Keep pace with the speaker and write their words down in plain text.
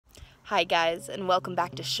Hi guys, and welcome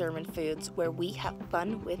back to Sherman Foods, where we have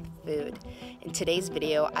fun with food. In today's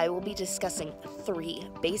video, I will be discussing 3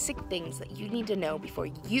 basic things that you need to know before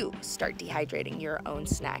you start dehydrating your own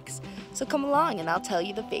snacks. So come along and I'll tell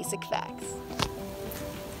you the basic facts.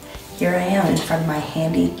 Here I am in front of my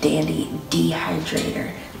handy dandy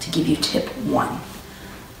dehydrator to give you tip 1.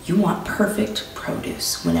 You want perfect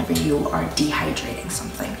produce whenever you are dehydrating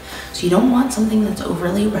something. So you don't want something that's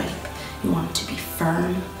overly ripe. You want it to be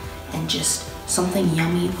firm and just something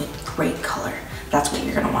yummy with great color. That's what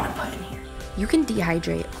you're gonna wanna put in here. You can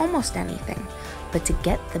dehydrate almost anything, but to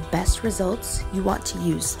get the best results, you want to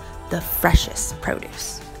use the freshest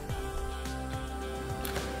produce.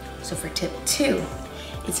 So for tip 2,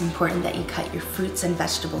 it's important that you cut your fruits and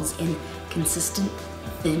vegetables in consistent,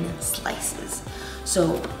 thin slices.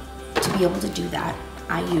 So to be able to do that,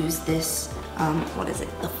 I use this,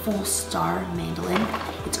 the Full Star mandolin.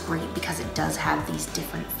 It's great because it does have these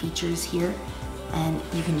different features here, and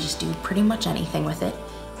you can just do pretty much anything with it.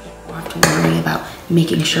 You don't have to worry about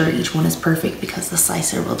making sure each one is perfect because the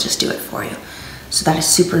slicer will just do it for you. So that is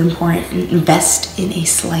super important, and invest in a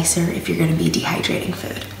slicer if you're gonna be dehydrating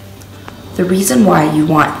food. The reason why you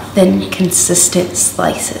want thin, consistent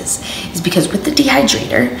slices is because with the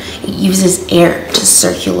dehydrator, it uses air to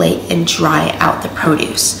circulate and dry out the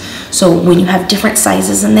produce. So when you have different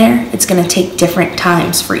sizes in there, it's gonna take different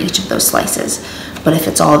times for each of those slices. But if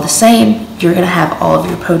it's all the same, you're gonna have all of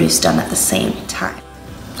your produce done at the same time.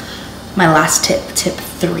 My last tip, tip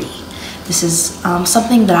 3. This is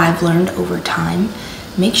something that I've learned over time.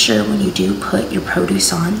 Make sure when you do put your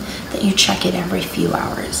produce on that you check it every few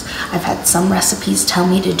hours. I've had some recipes tell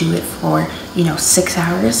me to do it for 6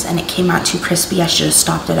 hours and it came out too crispy. I should have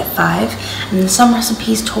stopped it at 5. And then some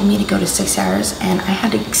recipes told me to go to 6 hours and I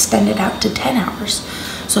had to extend it out to 10 hours.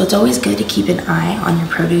 So it's always good to keep an eye on your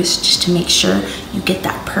produce just to make sure you get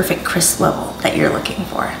that perfect crisp level that you're looking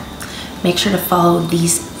for. Make sure to follow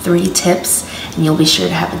these 3 tips and you'll be sure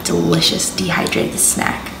to have a delicious dehydrated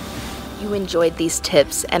snack. You enjoyed these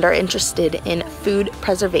tips and are interested in food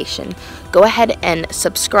preservation, go ahead and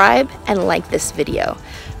subscribe and like this video.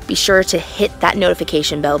 Be sure to hit that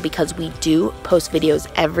notification bell because we do post videos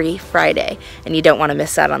every Friday and you don't want to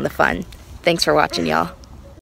miss out on the fun. Thanks for watching, y'all.